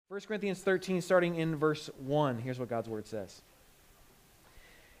1 Corinthians 13, starting in verse 1. Here's what God's word says.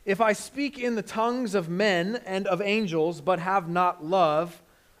 If I speak in the tongues of men and of angels, but have not love,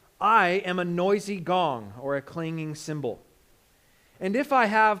 I am a noisy gong or a clanging cymbal. And if I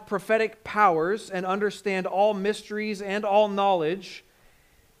have prophetic powers and understand all mysteries and all knowledge,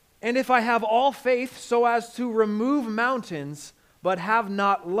 and if I have all faith so as to remove mountains, but have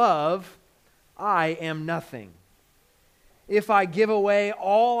not love, I am nothing. If I give away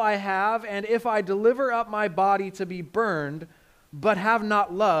all I have, and if I deliver up my body to be burned, but have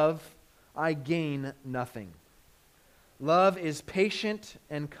not love, I gain nothing. Love is patient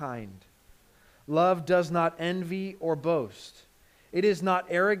and kind. Love does not envy or boast. It is not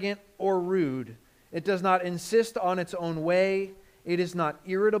arrogant or rude. It does not insist on its own way. It is not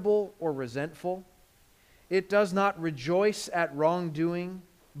irritable or resentful. It does not rejoice at wrongdoing,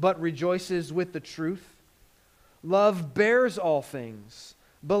 but rejoices with the truth. Love bears all things,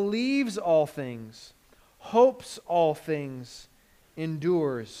 believes all things, hopes all things,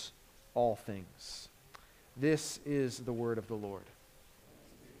 endures all things. This is the word of the Lord.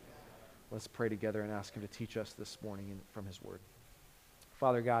 Let's pray together and ask Him to teach us this morning from His word.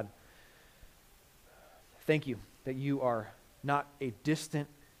 Father God, thank you that you are not a distant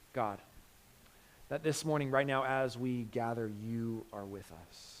God. That this morning, right now, as we gather, you are with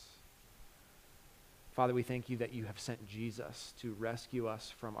us. Father, we thank you that you have sent Jesus to rescue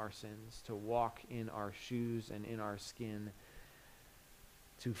us from our sins, to walk in our shoes and in our skin,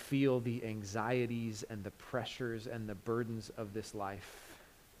 to feel the anxieties and the pressures and the burdens of this life,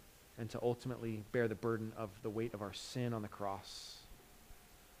 and to ultimately bear the burden of the weight of our sin on the cross.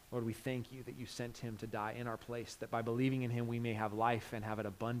 Lord, we thank you that you sent him to die in our place, that by believing in him we may have life and have it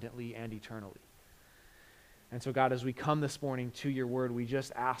abundantly and eternally. And so, God, as we come this morning to your word, we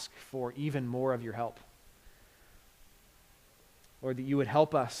just ask for even more of your help. Lord, that you would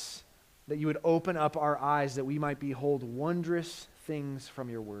help us, that you would open up our eyes, that we might behold wondrous things from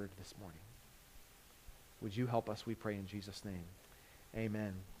your word this morning. Would you help us, we pray in Jesus' name.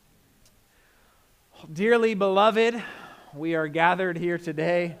 Amen. Dearly beloved, we are gathered here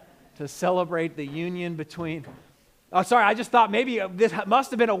today to celebrate the union between... Oh, sorry, I just thought maybe this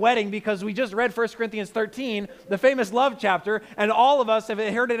must have been a wedding because we just read 1 Corinthians 13, the famous love chapter, and all of us have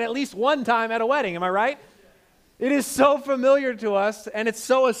heard it at least one time at a wedding. Am I right? It is so familiar to us, and it's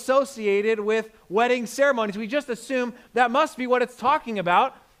so associated with wedding ceremonies. We just assume that must be what it's talking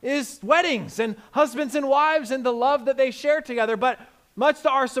about, is weddings and husbands and wives and the love that they share together. But much to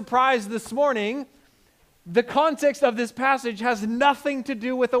our surprise this morning, the context of this passage has nothing to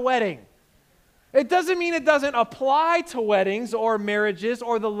do with a wedding. It doesn't mean it doesn't apply to weddings or marriages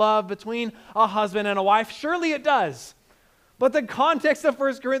or the love between a husband and a wife. Surely it does. But the context of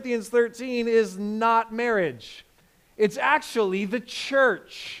 1 Corinthians 13 is not marriage. It's actually the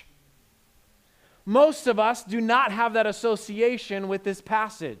church. Most of us do not have that association with this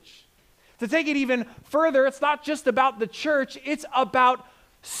passage. To take it even further, it's not just about the church, it's about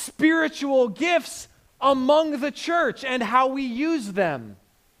spiritual gifts among the church and how we use them.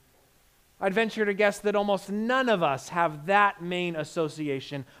 I'd venture to guess that almost none of us have that main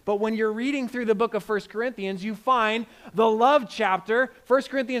association. But when you're reading through the book of 1 Corinthians, you find the love chapter, 1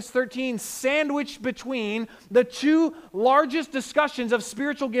 Corinthians 13, sandwiched between the two largest discussions of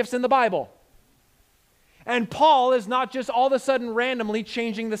spiritual gifts in the Bible. And Paul is not just all of a sudden randomly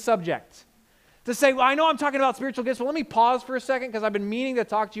changing the subject. To say, well, I know I'm talking about spiritual gifts, but let me pause for a second because I've been meaning to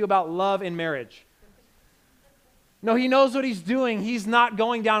talk to you about love in marriage. No, he knows what he's doing. He's not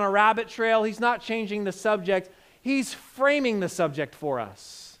going down a rabbit trail. He's not changing the subject. He's framing the subject for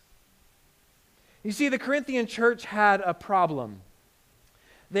us. You see, the Corinthian church had a problem.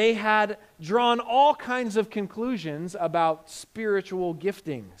 They had drawn all kinds of conclusions about spiritual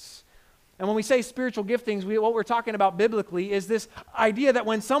giftings. And when we say spiritual giftings, what we're talking about biblically is this idea that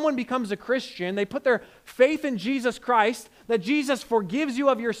when someone becomes a Christian, they put their faith in Jesus Christ, that Jesus forgives you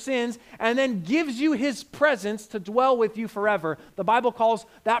of your sins and then gives you his presence to dwell with you forever. The Bible calls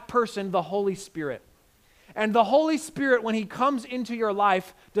that person the Holy Spirit. And the Holy Spirit, when he comes into your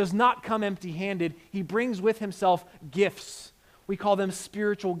life, does not come empty-handed. He brings with himself gifts. We call them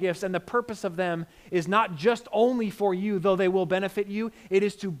spiritual gifts, and the purpose of them is not just only for you, though they will benefit you. It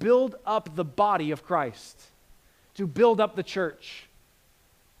is to build up the body of Christ, to build up the church.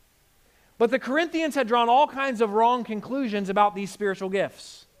 But the Corinthians had drawn all kinds of wrong conclusions about these spiritual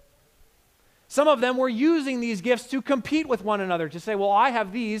gifts. Some of them were using these gifts to compete with one another, to say, well, I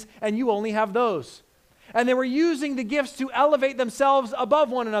have these, and you only have those. And they were using the gifts to elevate themselves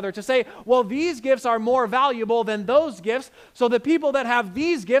above one another, to say, well, these gifts are more valuable than those gifts, so the people that have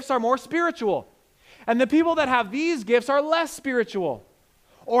these gifts are more spiritual. And the people that have these gifts are less spiritual.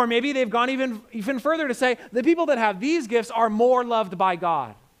 Or maybe they've gone even further to say the people that have these gifts are more loved by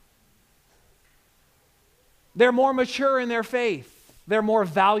God. They're more mature in their faith. They're more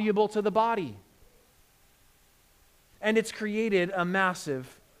valuable to the body. And it's created a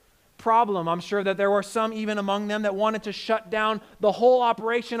massive problem. I'm sure that there were some even among them that wanted to shut down the whole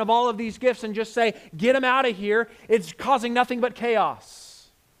operation of all of these gifts and just say, get them out of here. It's causing nothing but chaos.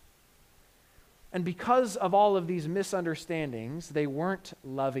 And because of all of these misunderstandings, they weren't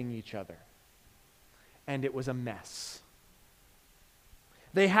loving each other. And it was a mess.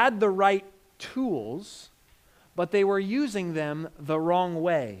 They had the right tools, but they were using them the wrong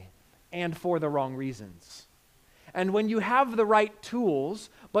way and for the wrong reasons. And when you have the right tools,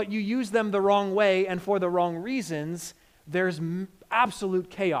 but you use them the wrong way and for the wrong reasons, there's absolute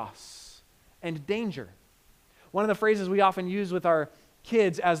chaos and danger. One of the phrases we often use with our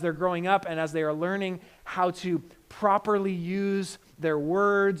kids as they're growing up and as they are learning how to properly use their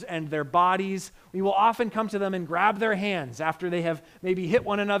words and their bodies, we will often come to them and grab their hands after they have maybe hit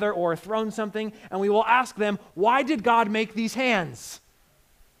one another or thrown something, and we will ask them, why did God make these hands?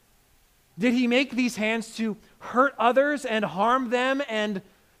 Did he make these hands to hurt others and harm them and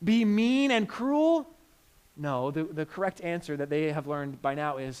be mean and cruel? No, the correct answer that they have learned by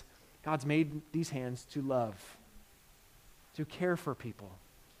now is God's made these hands to love, to care for people.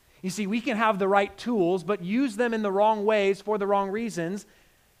 You see, we can have the right tools, but use them in the wrong ways for the wrong reasons,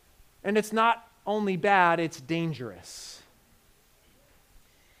 and it's not only bad, it's dangerous.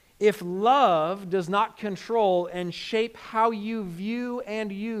 If love does not control and shape how you view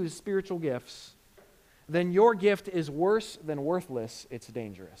and use spiritual gifts, then your gift is worse than worthless. It's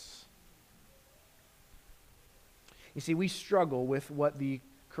dangerous. You see, we struggle with what the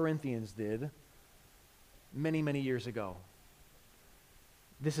Corinthians did many, many years ago.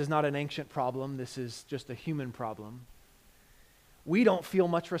 This is not an ancient problem. This is just a human problem. We don't feel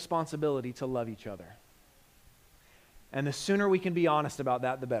much responsibility to love each other. And the sooner we can be honest about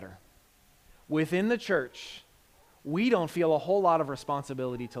that, the better. Within the church, we don't feel a whole lot of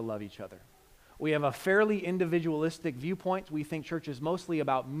responsibility to love each other. We have a fairly individualistic viewpoint. We think church is mostly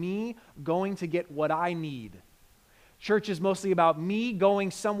about me going to get what I need. Church is mostly about me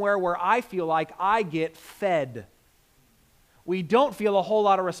going somewhere where I feel like I get fed. We don't feel a whole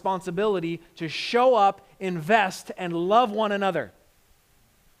lot of responsibility to show up, invest, and love one another.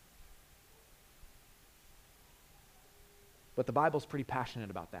 But the Bible's pretty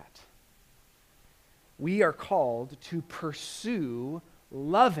passionate about that. We are called to pursue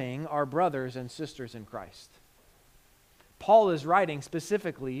loving our brothers and sisters in Christ. Paul is writing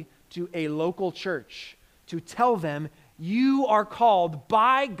specifically to a local church to tell them, you are called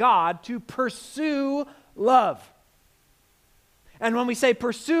by God to pursue love. And when we say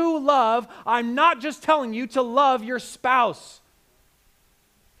pursue love, I'm not just telling you to love your spouse.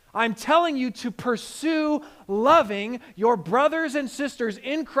 I'm telling you to pursue loving your brothers and sisters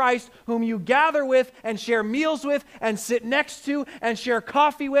in Christ whom you gather with and share meals with and sit next to and share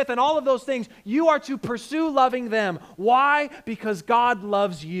coffee with and all of those things. You are to pursue loving them. Why? Because God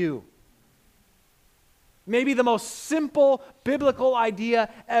loves you. Maybe the most simple biblical idea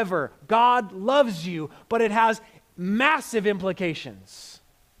ever. God loves you, but it has massive implications.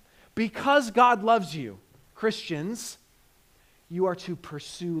 Because God loves you, Christians, you are to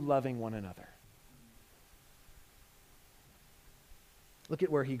pursue loving one another. Look at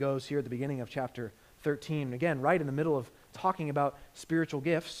where he goes here at the beginning of chapter 13. Again, right in the middle of talking about spiritual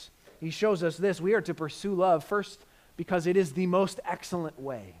gifts, he shows us this. We are to pursue love first because it is the most excellent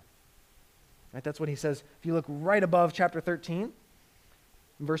way. Right, that's what he says. If you look right above chapter 13,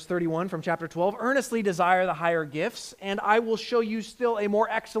 verse 31 from chapter 12, earnestly desire the higher gifts, and I will show you still a more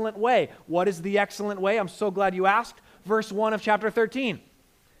excellent way. What is the excellent way? I'm so glad you asked. Verse 1 of chapter 13.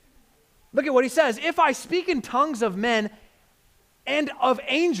 Look at what he says. If I speak in tongues of men and of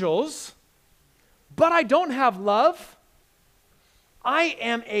angels, but I don't have love, I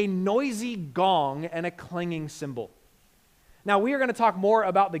am a noisy gong and a clanging cymbal. Now, we are going to talk more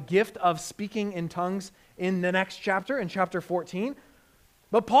about the gift of speaking in tongues in the next chapter, in chapter 14.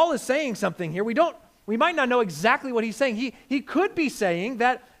 But Paul is saying something here. We might not know exactly what he's saying. He could be saying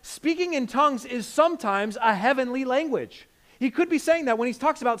that speaking in tongues is sometimes a heavenly language. He could be saying that when he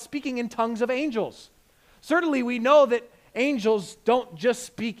talks about speaking in tongues of angels. Certainly, we know that angels don't just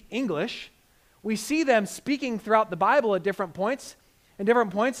speak English. We see them speaking throughout the Bible at different points. At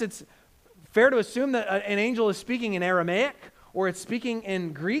different points, it's fair to assume that an angel is speaking in Aramaic or it's speaking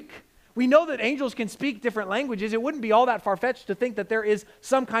in Greek. We know that angels can speak different languages. It wouldn't be all that far-fetched to think that there is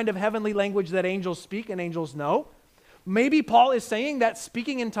some kind of heavenly language that angels speak and angels know. Maybe Paul is saying that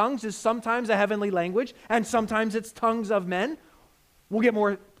speaking in tongues is sometimes a heavenly language and sometimes it's tongues of men. We'll get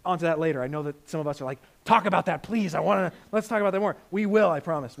more onto that later. I know that some of us are like, talk about that, please. Let's talk about that more. We will, I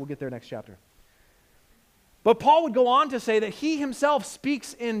promise. We'll get there next chapter. But Paul would go on to say that he himself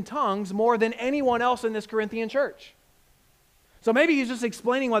speaks in tongues more than anyone else in this Corinthian church. So maybe he's just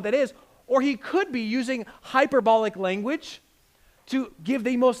explaining what that is, or he could be using hyperbolic language to give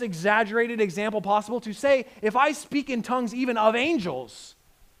the most exaggerated example possible, to say, if I speak in tongues even of angels,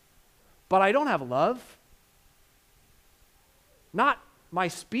 but I don't have love, not my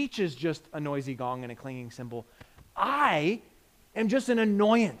speech is just a noisy gong and a clanging cymbal, I am just an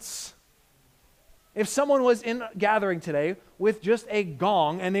annoyance. If someone was in a gathering today with just a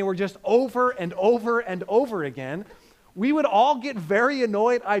gong and they were just over and over and over again, we would all get very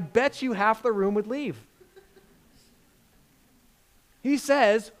annoyed. I bet you half the room would leave. He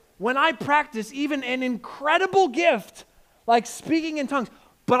says, when I practice even an incredible gift like speaking in tongues,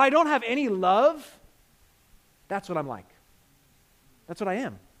 but I don't have any love, that's what I'm like. That's what I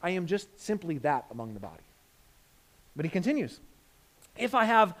am. I am just simply that among the body. But he continues, if I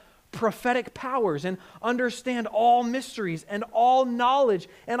have prophetic powers and understand all mysteries and all knowledge,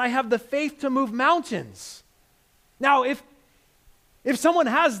 and I have the faith to move mountains. Now, if someone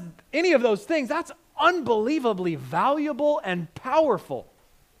has any of those things, that's unbelievably valuable and powerful.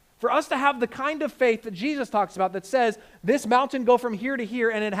 For us to have the kind of faith that Jesus talks about that says, this mountain go from here to here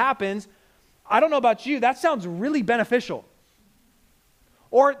and it happens, I don't know about you, that sounds really beneficial.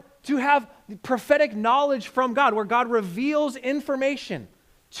 Or to have prophetic knowledge from God, where God reveals information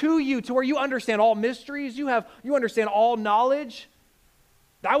to you, to where you understand all mysteries, you understand all knowledge,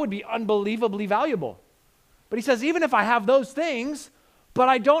 that would be unbelievably valuable. But he says, even if I have those things, but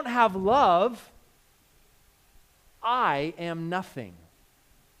I don't have love, I am nothing.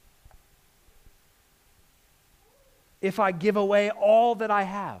 If I give away all that I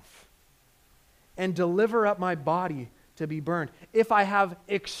have and deliver up my body to be burned, if I have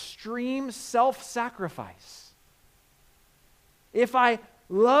extreme self-sacrifice, if I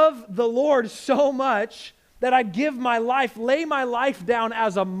love the Lord so much that I'd give my life, lay my life down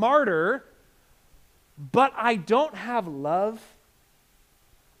as a martyr, but I don't have love,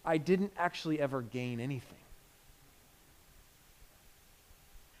 I didn't actually ever gain anything.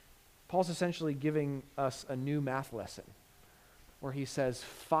 Paul's essentially giving us a new math lesson where he says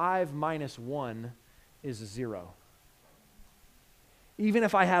 5 minus 1 is 0. Even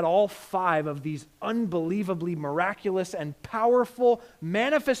if I had all 5 of these unbelievably miraculous and powerful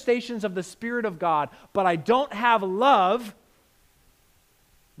manifestations of the Spirit of God, but I don't have love,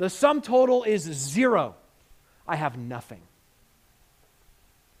 the sum total is 0. I have nothing.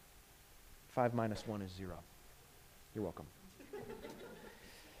 5 minus 1 is 0. You're welcome.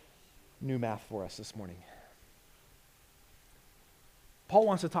 New math for us this morning. Paul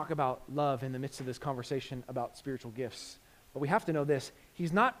wants to talk about love in the midst of this conversation about spiritual gifts. But we have to know this.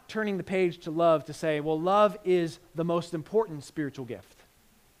 He's not turning the page to love to say, well, love is the most important spiritual gift.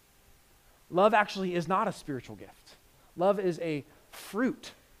 Love actually is not a spiritual gift. Love is a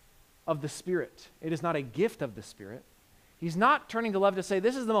fruit of the Spirit. It is not a gift of the Spirit. He's not turning to love to say,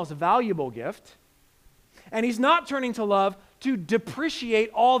 this is the most valuable gift. And he's not turning to love to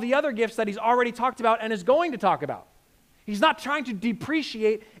depreciate all the other gifts that he's already talked about and is going to talk about. He's not trying to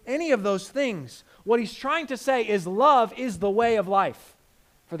depreciate any of those things. What he's trying to say is love is the way of life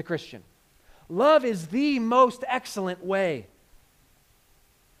for the Christian. Love is the most excellent way.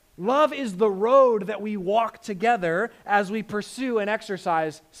 Love is the road that we walk together as we pursue and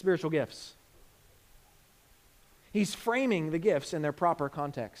exercise spiritual gifts. He's framing the gifts in their proper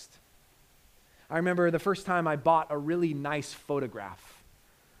context. I remember the first time I bought a really nice photograph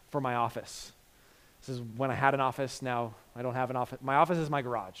for my office. This is when I had an office. Now I don't have an office. My office is my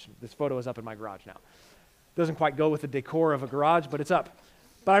garage. This photo is up in my garage now. Doesn't quite go with the decor of a garage, but it's up.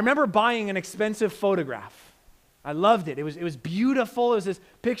 But I remember buying an expensive photograph. I loved it. It was beautiful. It was this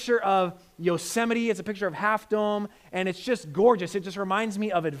picture of Yosemite. It's a picture of Half Dome, and it's just gorgeous. It just reminds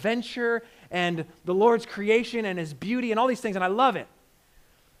me of adventure and the Lord's creation and His beauty and all these things, and I love it.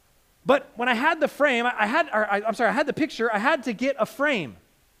 But when I had the frame, I had the picture, I had to get a frame.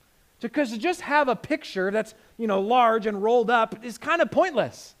 Because to just have a picture that's, large and rolled up is kind of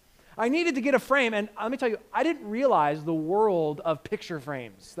pointless. I needed to get a frame, and let me tell you, I didn't realize the world of picture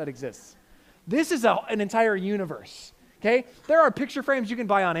frames that exists. This is an entire universe, okay? There are picture frames you can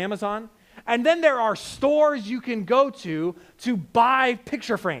buy on Amazon, and then there are stores you can go to buy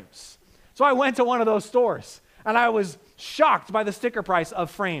picture frames. So I went to one of those stores, and I was shocked by the sticker price of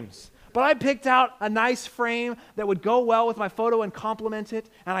frames. But I picked out a nice frame that would go well with my photo and complement it,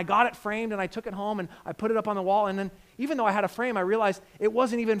 and I got it framed, and I took it home, and I put it up on the wall, and then even though I had a frame, I realized it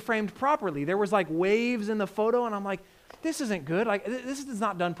wasn't even framed properly. There was like waves in the photo, and I'm like, this isn't good. Like, this is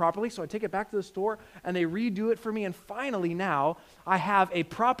not done properly. So I take it back to the store and they redo it for me. And finally now I have a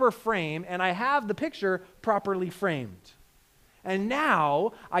proper frame and I have the picture properly framed. And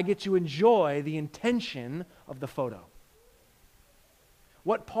now I get to enjoy the intention of the photo.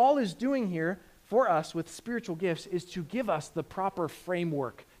 What Paul is doing here for us with spiritual gifts is to give us the proper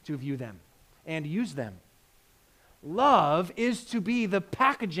framework to view them and use them. Love is to be the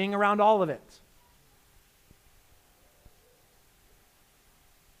packaging around all of it.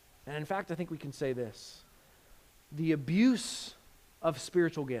 And in fact, I think we can say this. The abuse of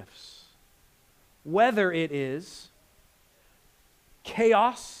spiritual gifts, whether it is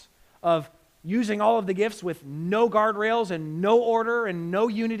chaos of using all of the gifts with no guardrails and no order and no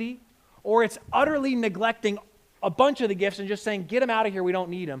unity, or it's utterly neglecting a bunch of the gifts and just saying, get them out of here, we don't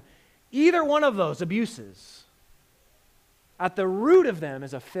need them. Either one of those abuses, at the root of them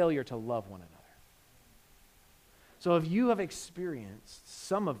is a failure to love one another. So if you have experienced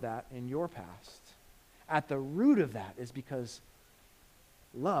some of that in your past, at the root of that is because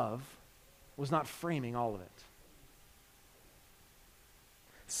love was not framing all of it.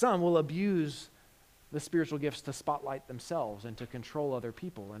 Some will abuse the spiritual gifts to spotlight themselves and to control other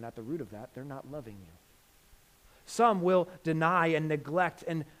people, and at the root of that, they're not loving you. Some will deny and neglect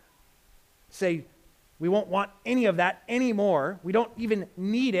and say, we won't want any of that anymore. We don't even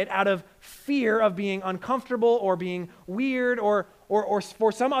need it out of fear of being uncomfortable or being weird or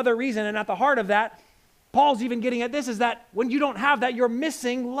for some other reason. And at the heart of that, Paul's even getting at this, is that when you don't have that, you're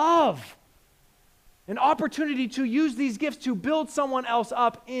missing love. An opportunity to use these gifts to build someone else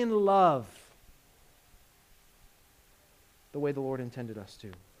up in love. The way the Lord intended us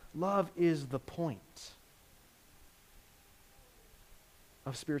to. Love is the point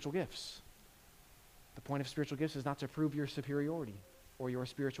of spiritual gifts. The point of spiritual gifts is not to prove your superiority or your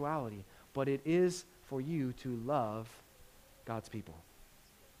spirituality, but it is for you to love God's people.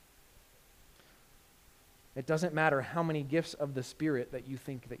 It doesn't matter how many gifts of the Spirit that you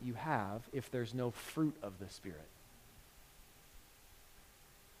think that you have if there's no fruit of the Spirit.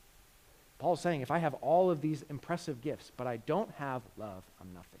 Paul's saying, if I have all of these impressive gifts, but I don't have love,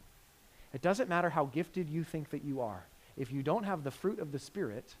 I'm nothing. It doesn't matter how gifted you think that you are. If you don't have the fruit of the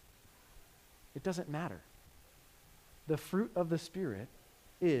Spirit, it doesn't matter. The fruit of the Spirit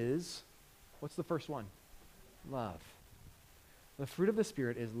is, what's the first one? Love. The fruit of the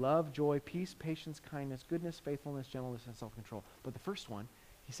Spirit is love, joy, peace, patience, kindness, goodness, faithfulness, gentleness, and self-control. But the first one,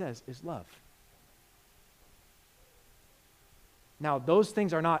 he says, is love. Now, those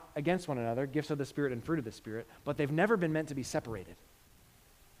things are not against one another, gifts of the Spirit and fruit of the Spirit, but they've never been meant to be separated.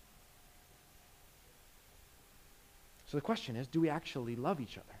 So the question is, do we actually love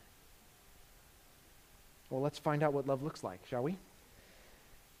each other? Well, let's find out what love looks like, shall we?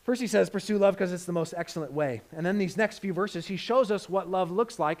 First he says, pursue love because it's the most excellent way. And then these next few verses, he shows us what love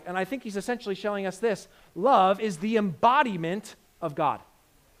looks like, and I think he's essentially showing us this. Love is the embodiment of God.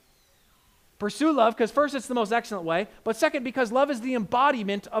 Pursue love because first it's the most excellent way, but second because love is the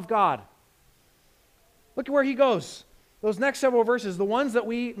embodiment of God. Look at where he goes. Those next several verses, the ones that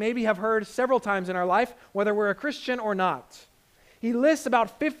we maybe have heard several times in our life, whether we're a Christian or not. He lists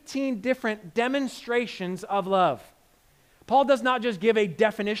about 15 different demonstrations of love. Paul does not just give a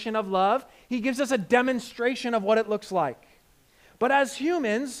definition of love, he gives us a demonstration of what it looks like. But as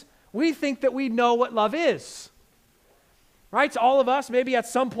humans, we think that we know what love is. Right? So all of us, maybe at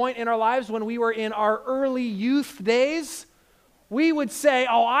some point in our lives when we were in our early youth days, we would say,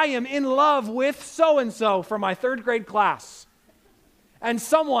 oh, I am in love with so-and-so from my third grade class. And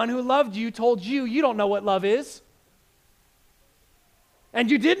someone who loved you told you, you don't know what love is. And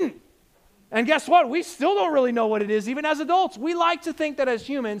you didn't. And guess what? We still don't really know what it is, even as adults. We like to think that as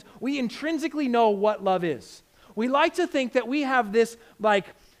humans, we intrinsically know what love is. We like to think that we have this,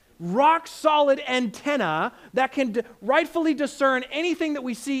 rock-solid antenna that can rightfully discern anything that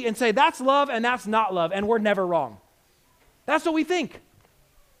we see and say, that's love and that's not love, and we're never wrong. That's what we think.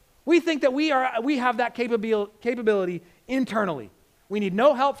 We think that we have that capability internally. We need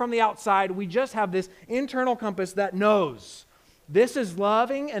no help from the outside. We just have this internal compass that knows this is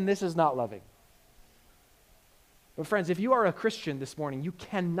loving and this is not loving. But friends, if you are a Christian this morning, you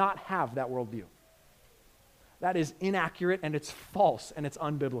cannot have that worldview. That is inaccurate and it's false and it's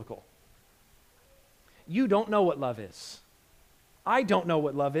unbiblical. You don't know what love is. I don't know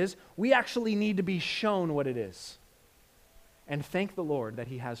what love is. We actually need to be shown what it is. And thank the Lord that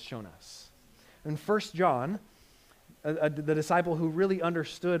he has shown us. In 1 John, the disciple who really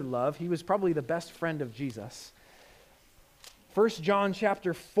understood love, he was probably the best friend of Jesus. 1 John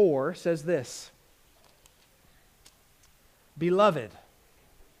chapter 4 says this, Beloved,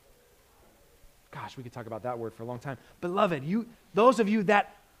 Gosh, we could talk about that word for a long time. Beloved, those of you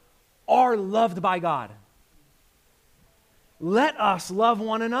that are loved by God, let us love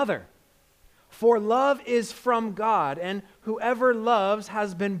one another. For love is from God, and whoever loves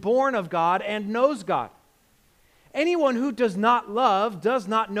has been born of God and knows God. Anyone who does not love does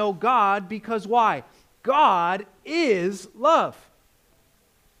not know God, because why? God is love.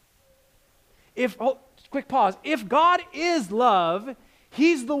 Quick pause. If God is love,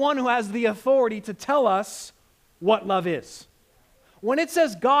 He's the one who has the authority to tell us what love is. When it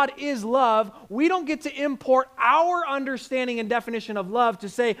says God is love, we don't get to import our understanding and definition of love to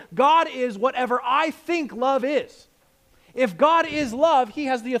say God is whatever I think love is. If God is love, He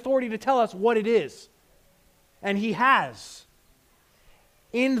has the authority to tell us what it is. And He has.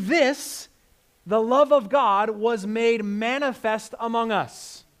 In this, the love of God was made manifest among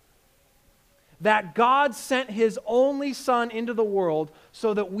us, that God sent His only Son into the world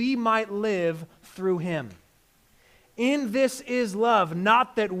so that we might live through Him. In this is love,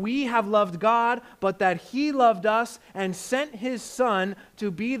 not that we have loved God, but that He loved us and sent His Son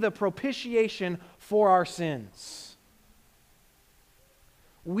to be the propitiation for our sins.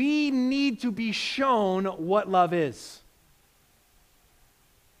 We need to be shown what love is.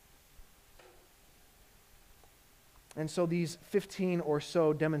 And so these 15 or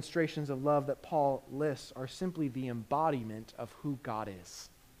so demonstrations of love that Paul lists are simply the embodiment of who God is.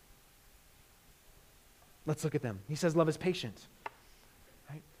 Let's look at them. He says love is patient.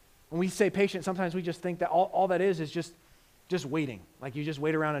 Right? When we say patient, sometimes we just think that all that is just waiting. Like you just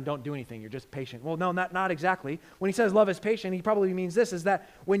wait around and don't do anything. You're just patient. Well, no, not exactly. When he says love is patient, he probably means this, is that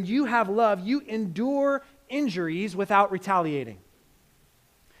when you have love, you endure injuries without retaliating.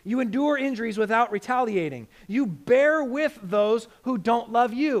 You endure injuries without retaliating. You bear with those who don't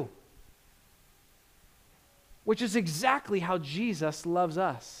love you, which is exactly how Jesus loves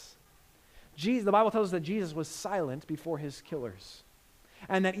us. The Bible tells us that Jesus was silent before His killers,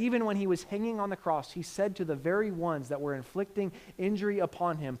 and that even when He was hanging on the cross, He said to the very ones that were inflicting injury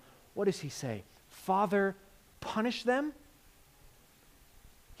upon Him, what does He say? Father, punish them?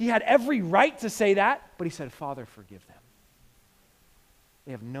 He had every right to say that, but He said, Father, forgive them.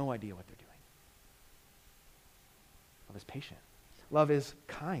 They have no idea what they're doing. Love is patient. Love is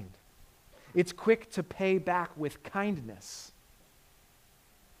kind. It's quick to pay back with kindness.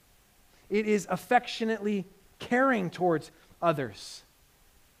 It is affectionately caring towards others.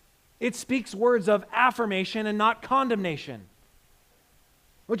 It speaks words of affirmation and not condemnation,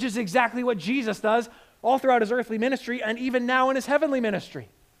 which is exactly what Jesus does all throughout His earthly ministry and even now in His heavenly ministry.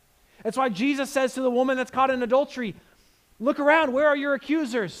 That's why Jesus says to the woman that's caught in adultery, look around, where are your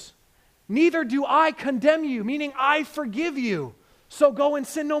accusers? Neither do I condemn you, meaning I forgive you. So go and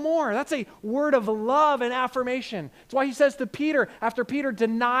sin no more. That's a word of love and affirmation. That's why He says to Peter, after Peter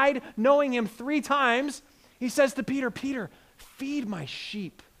denied knowing Him 3 times, He says to Peter, Peter, feed my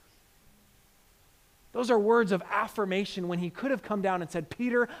sheep. Those are words of affirmation when He could have come down and said,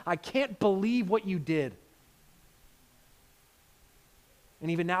 Peter, I can't believe what you did.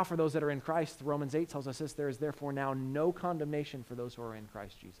 And even now for those that are in Christ, Romans 8 tells us this, there is therefore now no condemnation for those who are in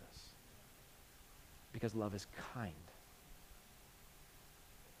Christ Jesus. Because love is kind.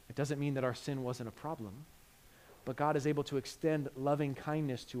 It doesn't mean that our sin wasn't a problem, but God is able to extend loving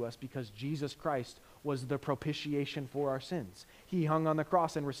kindness to us because Jesus Christ was the propitiation for our sins. He hung on the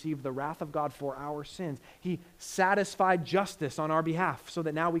cross and received the wrath of God for our sins. He satisfied justice on our behalf so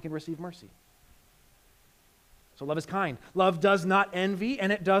that now we can receive mercy. So love is kind. Love does not envy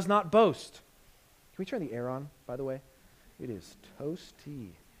and it does not boast. Can we turn the air on, by the way? It is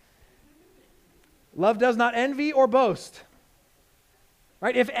toasty. Love does not envy or boast.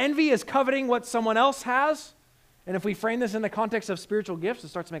 Right? If envy is coveting what someone else has, and if we frame this in the context of spiritual gifts, it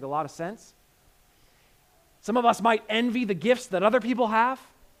starts to make a lot of sense. Some of us might envy the gifts that other people have,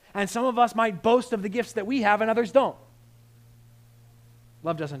 and some of us might boast of the gifts that we have and others don't.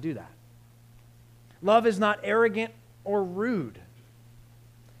 Love doesn't do that. Love is not arrogant or rude.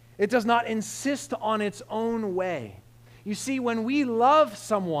 It does not insist on its own way. You see, when we love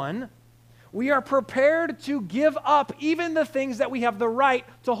someone, we are prepared to give up even the things that we have the right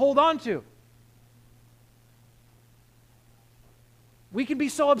to hold on to. We can be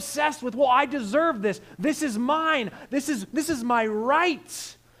so obsessed with, well, I deserve this. This is mine. This is my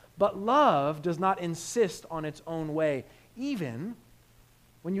right. But love does not insist on its own way, even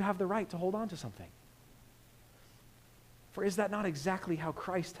when you have the right to hold on to something. For is that not exactly how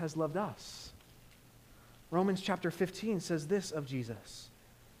Christ has loved us? Romans chapter 15 says this of Jesus.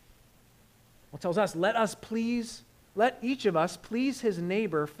 It tells us, let each of us please his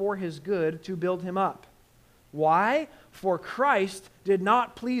neighbor for his good to build him up. Why? For Christ did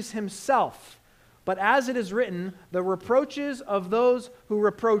not please himself, But as it is written, the reproaches of those who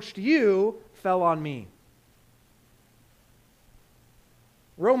reproached you fell on me.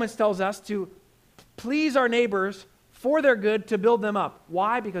 Romans tells us to please our neighbors for their good, to build them up.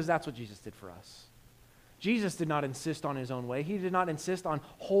 Why? Because that's what Jesus did for us. Jesus did not insist on his own way. He did not insist on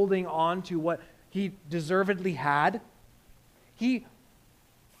holding on to what he deservedly had. He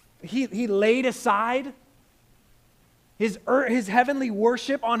laid aside his heavenly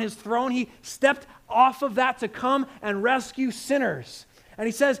worship on his throne. He stepped off of that to come and rescue sinners. And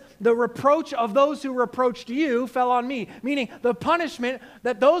he says, the reproach of those who reproached you fell on me. Meaning the punishment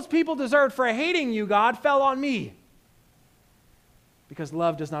that those people deserved for hating you, God, fell on me. Because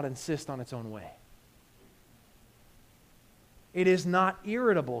love does not insist on its own way. It is not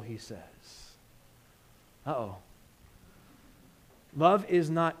irritable, he says. Uh-oh. Love is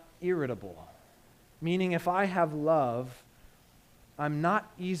not irritable. Meaning if I have love, I'm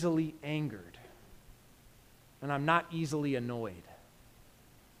not easily angered. And I'm not easily annoyed.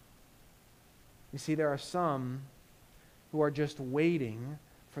 You see, there are some who are just waiting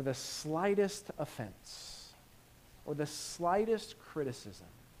for the slightest offense or the slightest criticism.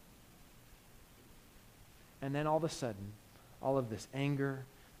 And then all of a sudden, all of this anger,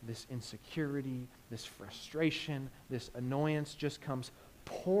 this insecurity, this frustration, this annoyance just comes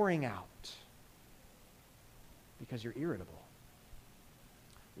pouring out because you're irritable.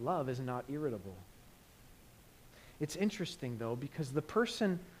 Love is not irritable. It's interesting, though, because the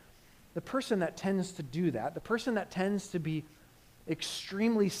person that tends to do that, the person that tends to be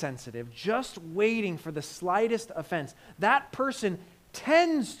extremely sensitive, just waiting for the slightest offense, that person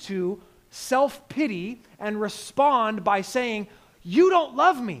tends to self-pity and respond by saying, you don't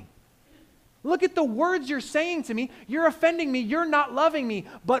love me. Look at the words you're saying to me. You're offending me. You're not loving me.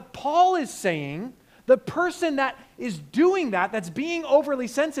 But Paul is saying, the person that is doing that, that's being overly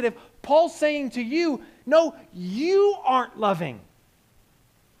sensitive, Paul's saying to you, no, you aren't loving.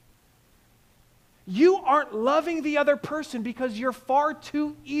 You aren't loving the other person because you're far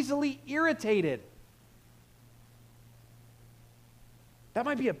too easily irritated. That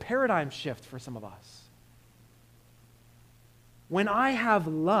might be a paradigm shift for some of us. When I have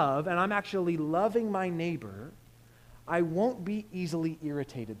love and I'm actually loving my neighbor, I won't be easily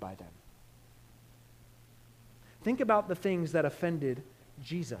irritated by them. Think about the things that offended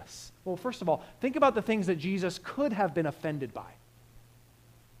Jesus. Well, first of all, think about the things that Jesus could have been offended by.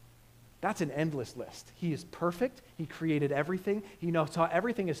 That's an endless list. He is perfect. He created everything. He knows how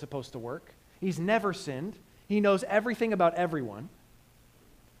everything is supposed to work. He's never sinned. He knows everything about everyone.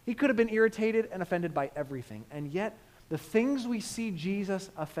 He could have been irritated and offended by everything. And yet, the things we see Jesus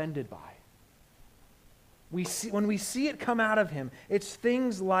offended by, when we see it come out of him, it's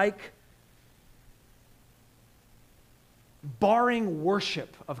things like barring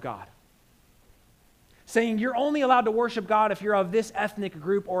worship of God. Saying you're only allowed to worship God if you're of this ethnic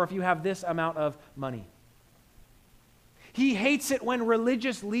group or if you have this amount of money. He hates it when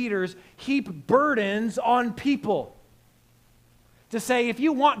religious leaders heap burdens on people. To say, if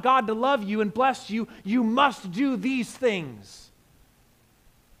you want God to love you and bless you, you must do these things.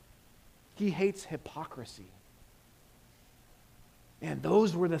 He hates hypocrisy. And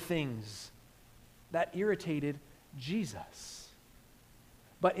those were the things that irritated Jesus.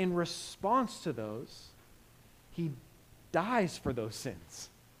 But in response to those, he dies for those sins.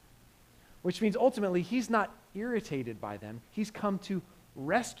 Which means ultimately he's not irritated by them. He's come to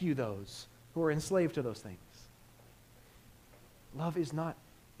rescue those who are enslaved to those things. Love is not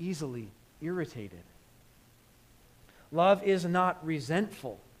easily irritated. Love is not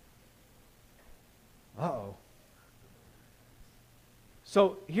resentful. Uh-oh.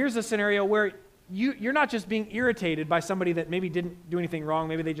 So here's a scenario where you're not just being irritated by somebody that maybe didn't do anything wrong,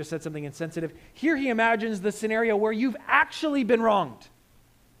 maybe they just said something insensitive. Here he imagines the scenario where you've actually been wronged.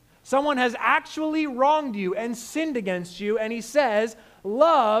 Someone has actually wronged you and sinned against you, and he says,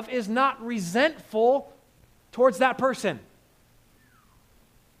 love is not resentful towards that person.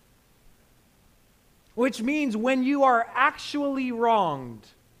 Which means when you are actually wronged,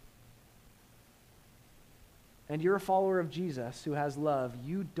 and you're a follower of Jesus who has love,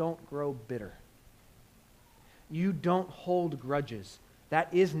 you don't grow bitter. You don't hold grudges. That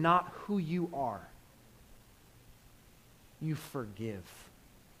is not who you are. You forgive.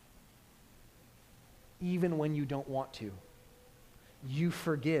 Even when you don't want to. You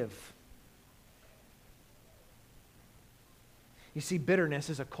forgive. You see, bitterness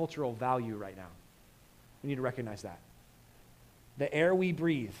is a cultural value right now. We need to recognize that. The air we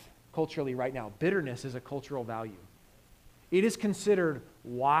breathe culturally right now, bitterness is a cultural value. It is considered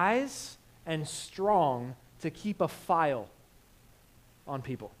wise and strong to keep a file on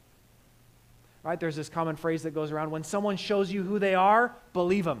people. Right? There's this common phrase that goes around, when someone shows you who they are,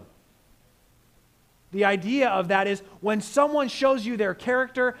 believe them. The idea of that is when someone shows you their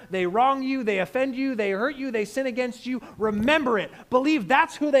character, they wrong you, they offend you, they hurt you, they sin against you, remember it. Believe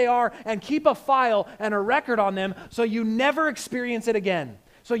that's who they are and keep a file and a record on them so you never experience it again.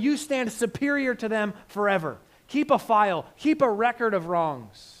 So you stand superior to them forever. Keep a file, keep a record of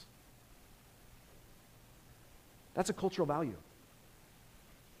wrongs. That's a cultural value.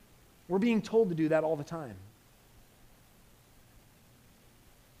 We're being told to do that all the time.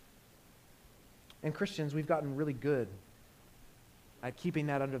 And Christians, we've gotten really good at keeping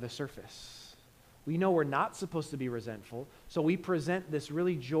that under the surface. We know we're not supposed to be resentful, so we present this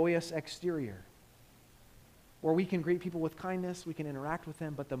really joyous exterior where we can greet people with kindness, we can interact with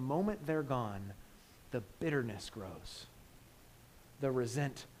them, but the moment they're gone, the bitterness grows. The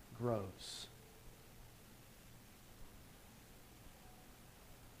resent grows.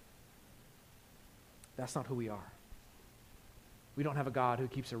 That's not who we are. We don't have a God who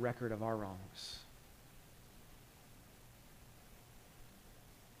keeps a record of our wrongs.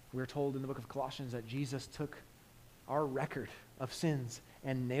 We're told in the book of Colossians that Jesus took our record of sins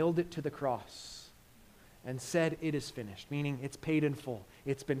and nailed it to the cross and said it is finished, meaning it's paid in full.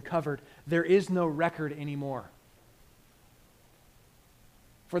 It's been covered. There is no record anymore.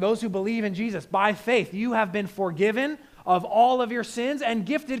 For those who believe in Jesus, by faith, you have been forgiven of all of your sins and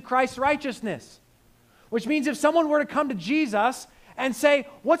gifted Christ's righteousness. Which means if someone were to come to Jesus and say,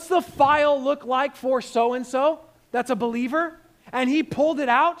 what's the file look like for so-and-so that's a believer? And he pulled it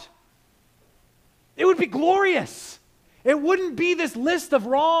out, it would be glorious. It wouldn't be this list of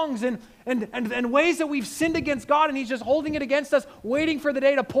wrongs and ways that we've sinned against God and he's just holding it against us, waiting for the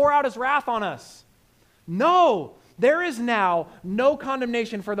day to pour out his wrath on us. No, there is now no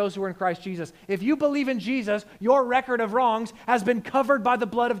condemnation for those who are in Christ Jesus. If you believe in Jesus, your record of wrongs has been covered by the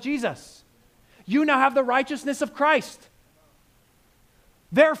blood of Jesus. You now have the righteousness of Christ.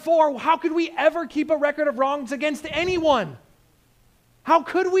 Therefore, how could we ever keep a record of wrongs against anyone? How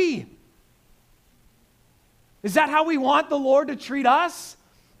could we? Is that how we want the Lord to treat us?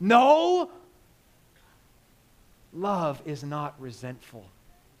 No. Love is not resentful.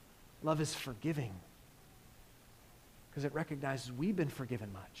 Love is forgiving. Because it recognizes we've been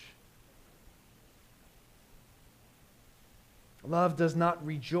forgiven much. Love does not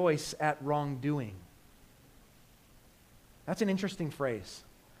rejoice at wrongdoing. That's an interesting phrase.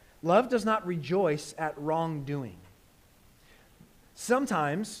 Love does not rejoice at wrongdoing.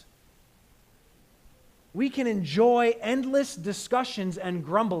 Sometimes we can enjoy endless discussions and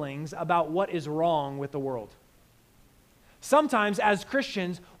grumblings about what is wrong with the world. Sometimes as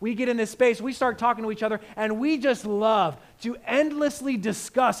Christians, we get in this space, we start talking to each other, and we just love to endlessly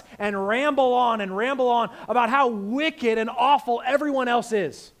discuss and ramble on about how wicked and awful everyone else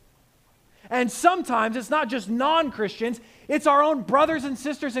is. And sometimes it's not just non-Christians, it's our own brothers and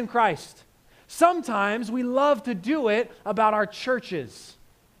sisters in Christ. Sometimes we love to do it about our churches.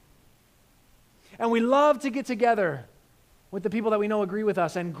 And we love to get together with the people that we know agree with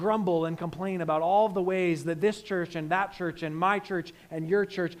us and grumble and complain about all of the ways that this church and that church and my church and your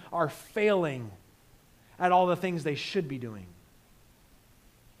church are failing at all the things they should be doing.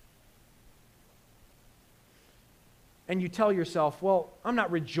 And you tell yourself, well, I'm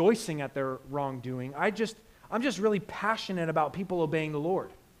not rejoicing at their wrongdoing. I'm just really passionate about people obeying the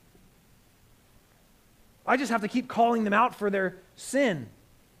Lord. I just have to keep calling them out for their sin.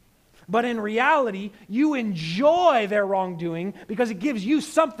 But in reality, you enjoy their wrongdoing because it gives you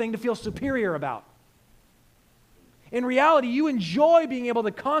something to feel superior about. In reality, you enjoy being able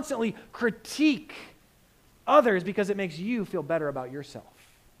to constantly critique others because it makes you feel better about yourself.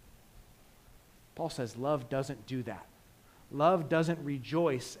 Paul says love doesn't do that. Love doesn't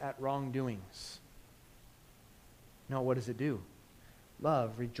rejoice at wrongdoings. No, what does it do?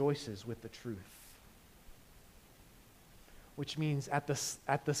 Love rejoices with the truth. Which means at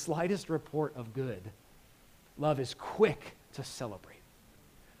the slightest report of good, love is quick to celebrate,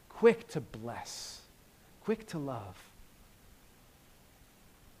 quick to bless, quick to love.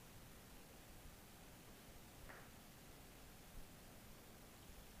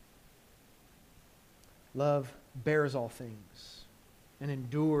 Love bears all things and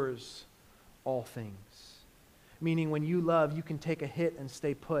endures all things. Meaning when you love, you can take a hit and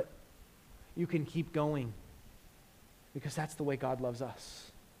stay put. You can keep going. Because that's the way God loves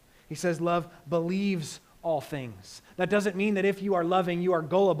us. He says love believes all things. That doesn't mean that if you are loving, you are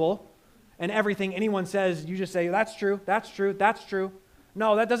gullible, and everything anyone says, you just say, that's true, that's true, that's true.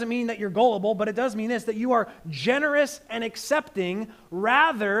 No, that doesn't mean that you're gullible, but it does mean this, that you are generous and accepting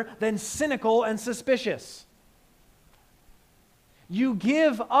rather than cynical and suspicious. You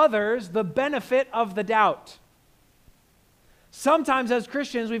give others the benefit of the doubt. Sometimes as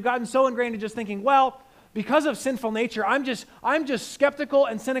Christians, we've gotten so ingrained in just thinking, well, because of sinful nature, I'm just skeptical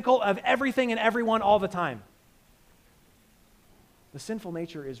and cynical of everything and everyone all the time. The sinful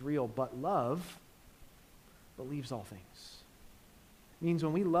nature is real, but love believes all things. It means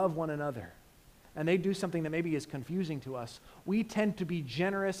when we love one another, and they do something that maybe is confusing to us, we tend to be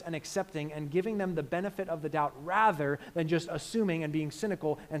generous and accepting and giving them the benefit of the doubt rather than just assuming and being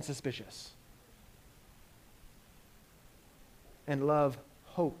cynical and suspicious. And love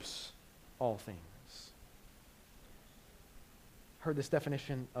hopes all things. Heard this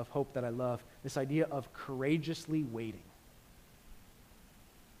definition of hope that I love, this idea of courageously waiting.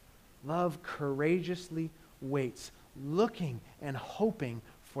 Love courageously waits, looking and hoping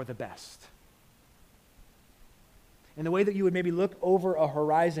for the best. In the way that you would maybe look over a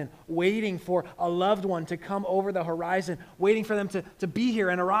horizon, waiting for a loved one to come over the horizon, waiting for them to be here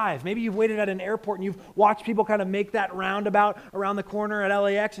and arrive. Maybe you've waited at an airport and you've watched people kind of make that roundabout around the corner at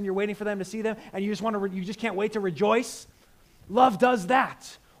LAX and you're waiting for them to see them and you just can't wait to rejoice. Love does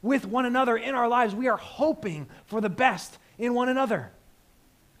that with one another in our lives. We are hoping for the best in one another.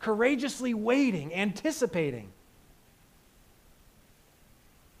 Courageously waiting, anticipating.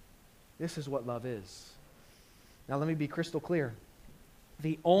 This is what love is. Now let me be crystal clear.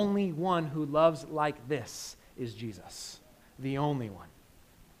 The only one who loves like this is Jesus. The only one.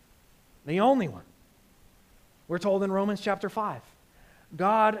 The only one. We're told in Romans chapter 5.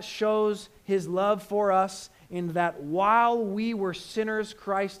 God shows his love for us in that while we were sinners,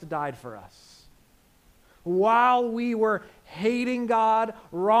 Christ died for us. While we were hating God,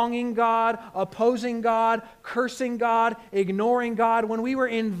 wronging God, opposing God, cursing God, ignoring God, when we were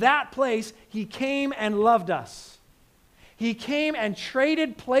in that place, he came and loved us. He came and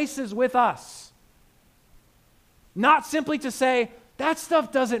traded places with us. Not simply to say, that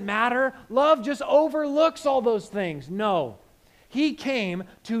stuff doesn't matter. Love just overlooks all those things. No. He came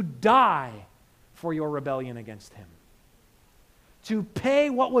to die for your rebellion against him. To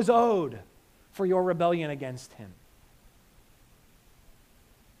pay what was owed for your rebellion against him.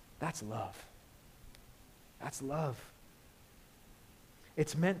 That's love. That's love.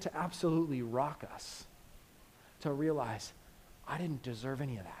 It's meant to absolutely rock us. To realize, I didn't deserve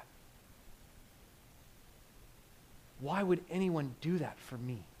any of that. Why would anyone do that for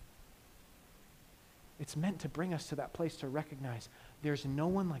me? It's meant to bring us to that place to recognize there's no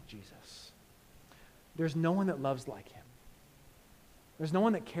one like Jesus. There's no one that loves like him. There's no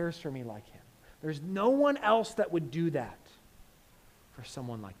one that cares for me like him. There's no one else that would do that for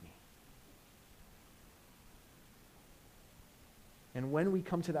someone like me. And when we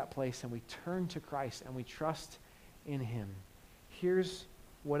come to that place and we turn to Christ and we trust in him, here's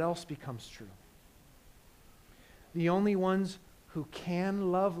what else becomes true. The only ones who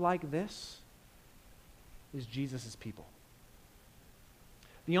can love like this is Jesus' people.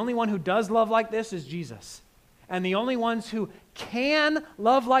 The only one who does love like this is Jesus. And the only ones who can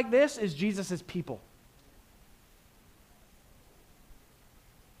love like this is Jesus' people.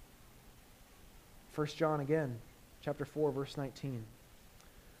 1 John again, chapter 4, verse 19.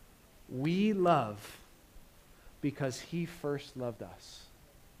 We love because he first loved us.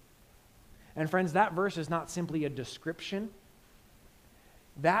 And friends, that verse is not simply a description.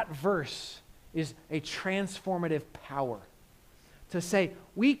 That verse is a transformative power to say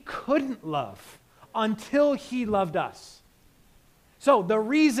we couldn't love until he loved us. So the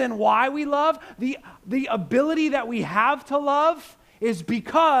reason why we love, the ability that we have to love is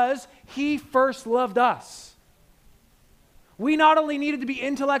because he first loved us. We not only needed to be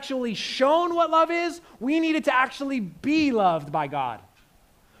intellectually shown what love is, we needed to actually be loved by God.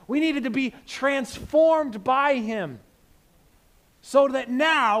 We needed to be transformed by him so that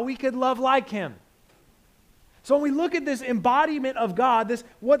now we could love like him. So when we look at this embodiment of God,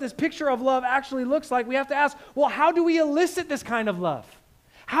 what this picture of love actually looks like, we have to ask, well, how do we elicit this kind of love?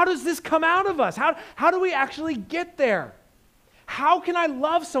 How does this come out of us? How do we actually get there? How can I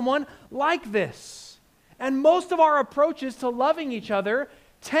love someone like this? And most of our approaches to loving each other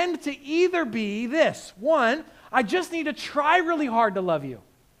tend to either be this. One, I just need to try really hard to love you.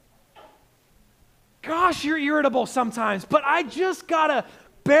 Gosh, you're irritable sometimes, but I just got to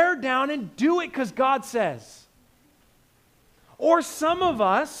bear down and do it because God says. Or some of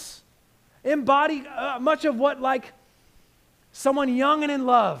us embody much of what like someone young and in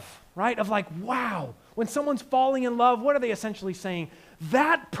love, right? Of like, wow, when someone's falling in love, what are they essentially saying?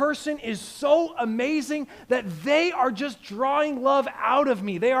 That person is so amazing that they are just drawing love out of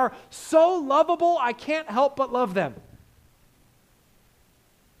me. They are so lovable, I can't help but love them.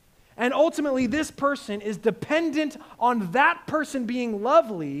 And ultimately, this person is dependent on that person being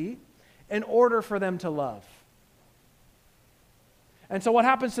lovely in order for them to love. And so what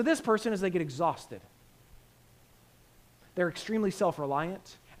happens to this person is they get exhausted. They're extremely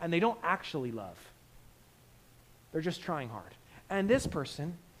self-reliant, and they don't actually love. They're just trying hard. And this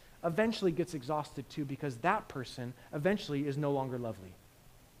person eventually gets exhausted too, because that person eventually is no longer lovely.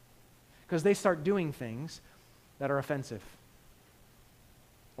 Because they start doing things that are offensive,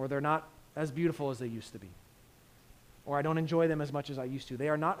 or they're not as beautiful as they used to be, or I don't enjoy them as much as I used to. They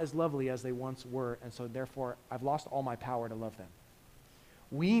are not as lovely as they once were, and so therefore I've lost all my power to love them.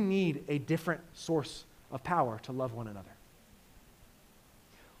 We need a different source of power to love one another.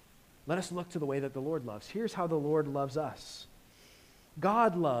 Let us look to the way that the Lord loves. Here's how the Lord loves us.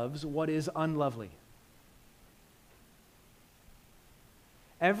 God loves what is unlovely.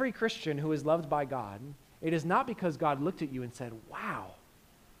 Every Christian who is loved by God, it is not because God looked at you and said, wow,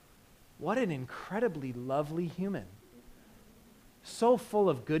 what an incredibly lovely human. So full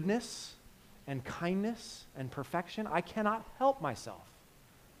of goodness and kindness and perfection, I cannot help myself.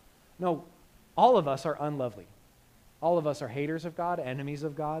 No, all of us are unlovely. All of us are haters of God, enemies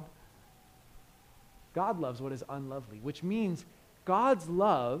of God. God loves what is unlovely, which means God's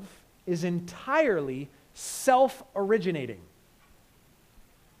love is entirely self-originating.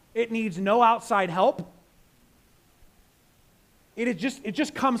 It needs no outside help. It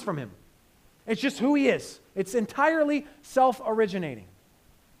just comes from him. It's just who he is. It's entirely self-originating.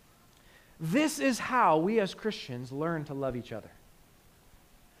 This is how we as Christians learn to love each other.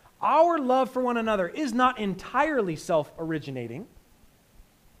 Our love for one another is not entirely self-originating,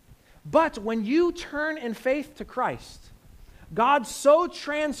 but when you turn in faith to Christ, God so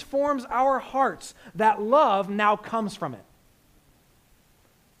transforms our hearts that love now comes from it.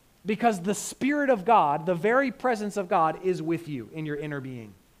 Because the Spirit of God, the very presence of God, is with you in your inner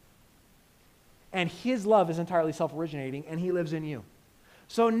being. And his love is entirely self-originating, and he lives in you.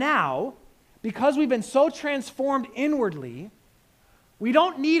 So now, because we've been so transformed inwardly, we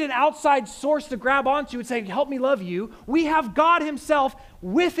don't need an outside source to grab onto and say, help me love you. We have God himself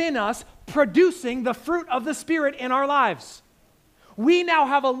within us producing the fruit of the Spirit in our lives. We now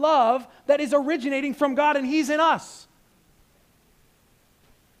have a love that is originating from God, and he's in us.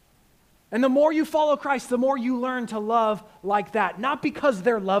 And the more you follow Christ, the more you learn to love like that. Not because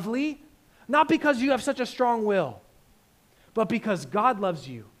they're lovely, not because you have such a strong will, but because God loves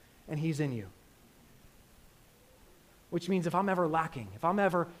you and he's in you. Which means if I'm ever lacking, if I'm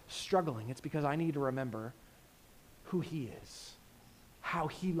ever struggling, it's because I need to remember who he is, how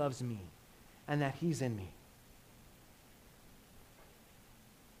he loves me, and that he's in me.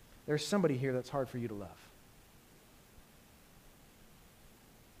 There's somebody here that's hard for you to love.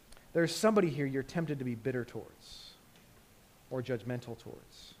 There's somebody here you're tempted to be bitter towards or judgmental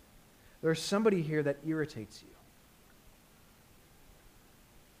towards. There's somebody here that irritates you.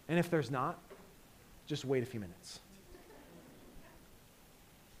 And if there's not, just wait a few minutes.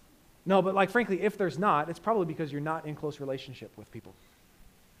 No, but frankly, if there's not, it's probably because you're not in close relationship with people.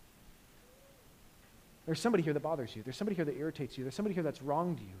 There's somebody here that bothers you. There's somebody here that irritates you. There's somebody here that's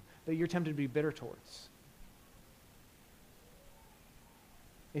wronged you, that you're tempted to be bitter towards.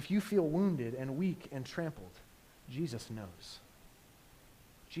 If you feel wounded and weak and trampled, Jesus knows.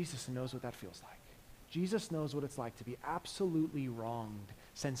 Jesus knows what that feels like. Jesus knows what it's like to be absolutely wronged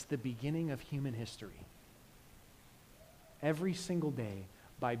since the beginning of human history. Every single day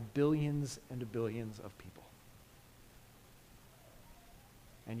by billions and billions of people.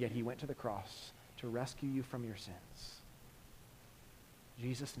 And yet he went to the cross to rescue you from your sins.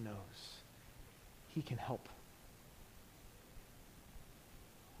 Jesus knows. He can help.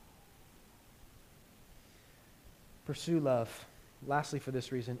 Pursue love. Lastly, for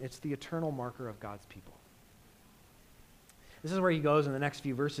this reason, it's the eternal marker of God's people. This is where he goes in the next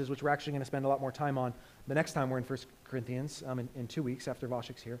few verses, which we're actually going to spend a lot more time on the next time we're in 1 Corinthians, in 2 weeks after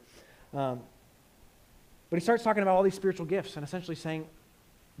Vashik's here. But he starts talking about all these spiritual gifts and essentially saying,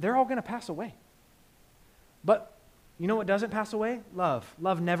 they're all going to pass away. But you know what doesn't pass away? Love.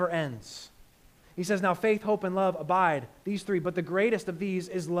 Love never ends. He says, now faith, hope, and love abide, these three, but the greatest of these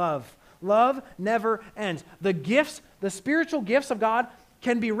is love. Love never ends. The gifts, the spiritual gifts of God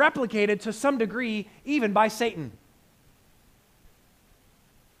can be replicated to some degree even by Satan.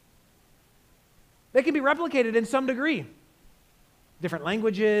 They can be replicated in some degree. Different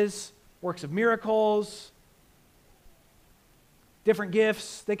languages, works of miracles, different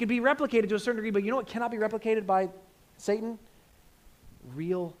gifts. They can be replicated to a certain degree, but you know what cannot be replicated by Satan?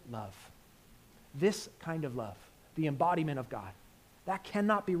 Real love. This kind of love, the embodiment of God. That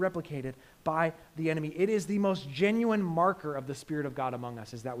cannot be replicated by the enemy. It is the most genuine marker of the Spirit of God among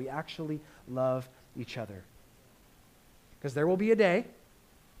us, is that we actually love each other. Because there will be a day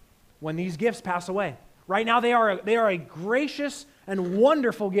when these gifts pass away. Right now they are a gracious and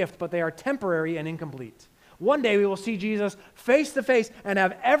wonderful gift, but they are temporary and incomplete. One day we will see Jesus face to face and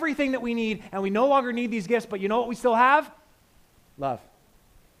have everything that we need, and we no longer need these gifts, but you know what we still have? Love.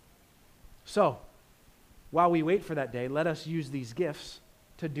 So, while we wait for that day, let us use these gifts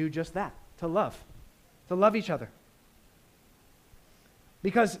to do just that, to love each other.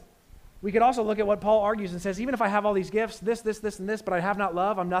 Because we could also look at what Paul argues and says, even if I have all these gifts, this, and this, but I have not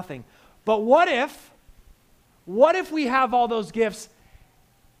love, I'm nothing. But what if we have all those gifts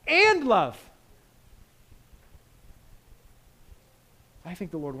and love? I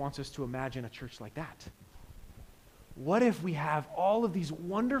think the Lord wants us to imagine a church like that. What if we have all of these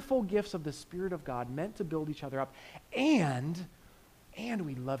wonderful gifts of the Spirit of God meant to build each other up, and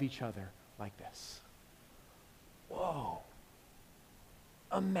we love each other like this? Whoa.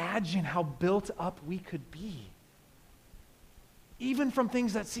 Imagine how built up we could be. Even from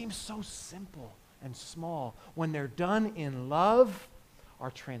things that seem so simple and small, when they're done in love, are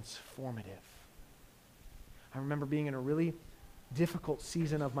transformative. I remember being in a really difficult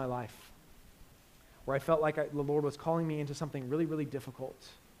season of my life where I felt like the Lord was calling me into something really, really difficult.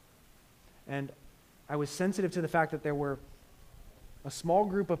 And I was sensitive to the fact that there were a small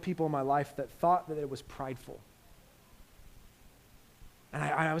group of people in my life that thought that it was prideful. And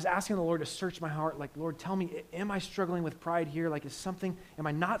I was asking the Lord to search my heart, like, Lord, tell me, am I struggling with pride here? Like, am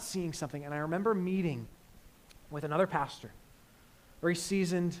I not seeing something? And I remember meeting with another pastor, very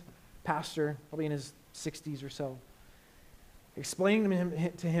seasoned pastor, probably in his 60s or so,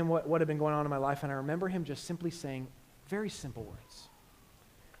 explaining to him what had been going on in my life. And I remember him just simply saying very simple words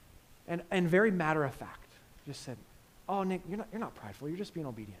and very matter of fact. Just said, oh, Nick, you're not prideful. You're just being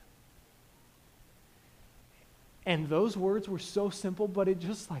obedient. And those words were so simple, but it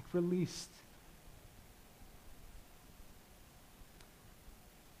just like released.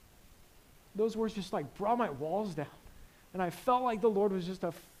 Those words just like brought my walls down. And I felt like the Lord was just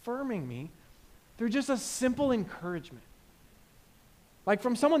affirming me through just a simple encouragement. Like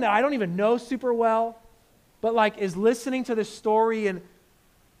from someone that I don't even know super well, but like is listening to this story and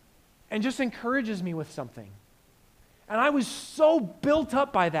just encourages me with something. And I was so built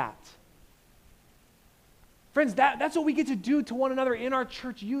up by that. Friends, that's what we get to do to one another in our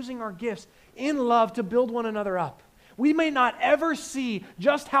church, using our gifts in love to build one another up. We may not ever see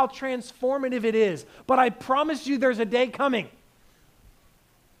just how transformative it is, but I promise you there's a day coming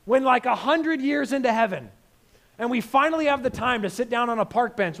when like 100 years into heaven, and we finally have the time to sit down on a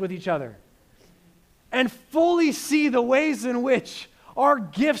park bench with each other and fully see the ways in which our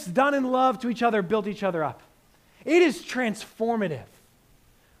gifts done in love to each other built each other up. It is transformative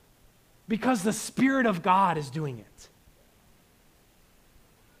because the Spirit of God is doing it.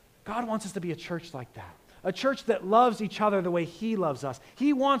 God wants us to be a church like that, a church that loves each other the way He loves us.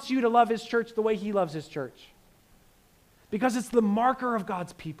 He wants you to love His church the way He loves His church because it's the marker of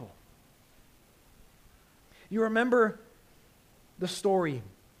God's people. You remember the story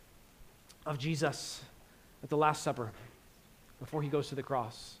of Jesus at the Last Supper before He goes to the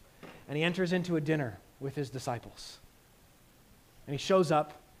cross. And He enters into a dinner with His disciples. And He shows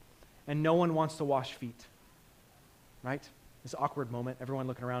up, and no one wants to wash feet, right? This awkward moment, everyone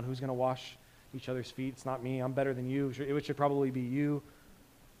looking around, who's going to wash each other's feet? It's not me, I'm better than you. It should probably be you.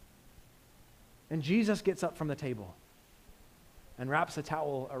 And Jesus gets up from the table and wraps a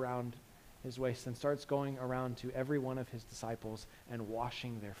towel around His waist and starts going around to every one of His disciples and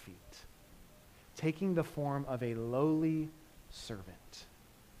washing their feet, taking the form of a lowly servant.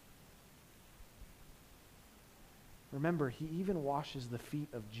 Remember, He even washes the feet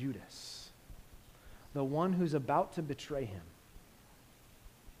of Judas, the one who's about to betray Him,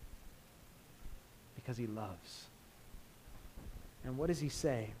 because He loves. And what does He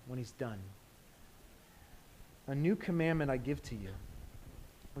say when He's done? A new commandment I give to you,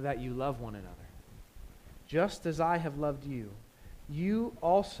 that you love one another. Just as I have loved you, you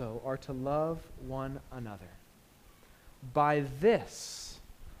also are to love one another. By this,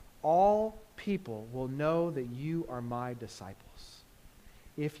 all people will know that you are my disciples,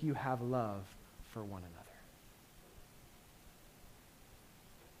 if you have love for one another.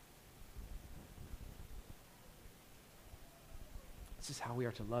 This is how we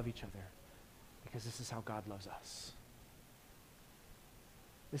are to love each other, because this is how God loves us.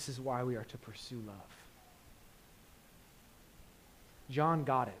 This is why we are to pursue love. John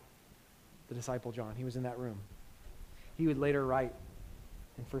got it, the disciple John. He was in that room. He would later write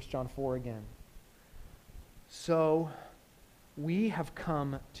in 1 John 4 again, so We have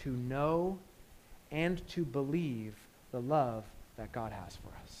come to know and to believe the love that God has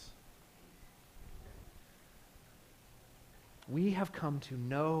for us. We have come to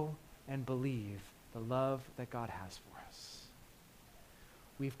know and believe the love that God has for us.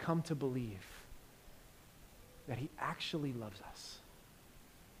 We've come to believe that he actually loves us.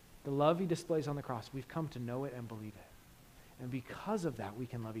 The love he displays on the cross, we've come to know it and believe it. And because of that, we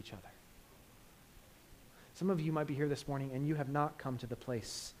can love each other. Some of you might be here this morning and you have not come to the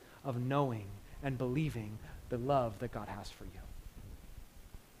place of knowing and believing the love that God has for you.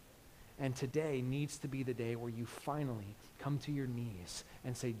 And today needs to be the day where you finally come to your knees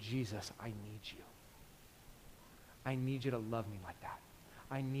and say, Jesus, I need you. I need you to love me like that.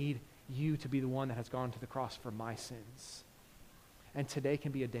 I need you to be the one that has gone to the cross for my sins. And today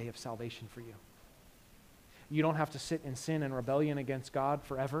can be a day of salvation for you. You don't have to sit in sin and rebellion against God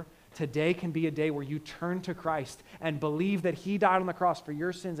forever. Today can be a day where you turn to Christ and believe that he died on the cross for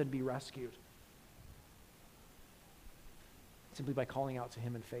your sins and be rescued. Simply by calling out to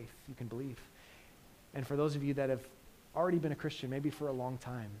him in faith, you can believe. And for those of you that have already been a Christian, maybe for a long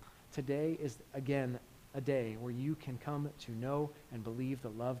time, today is, again, a day where you can come to know and believe the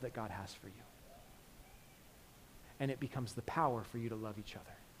love that God has for you. And it becomes the power for you to love each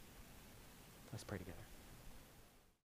other. Let's pray together.